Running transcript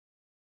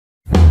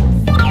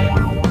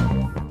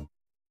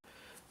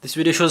This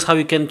video shows how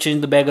you can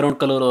change the background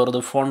color or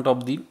the font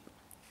of the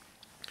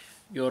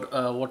your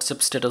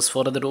WhatsApp status.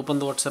 For that, open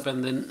the WhatsApp,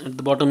 and then at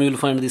the bottom you will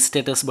find the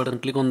status button.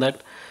 Click on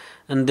that,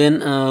 and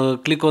then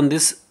click on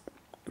this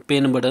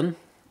pen button.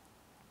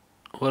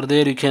 Over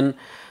there you can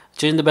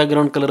change the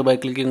background color by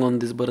clicking on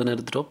this button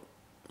at the top.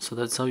 So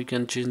that's how you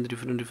can change the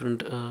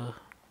different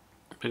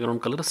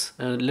background colors.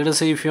 And let us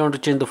say if you want to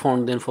change the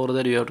font, then for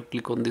that you have to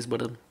click on this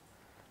button,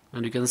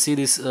 and you can see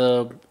this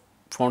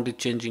font is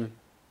changing.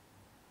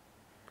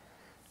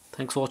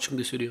 Thanks for watching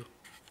this video.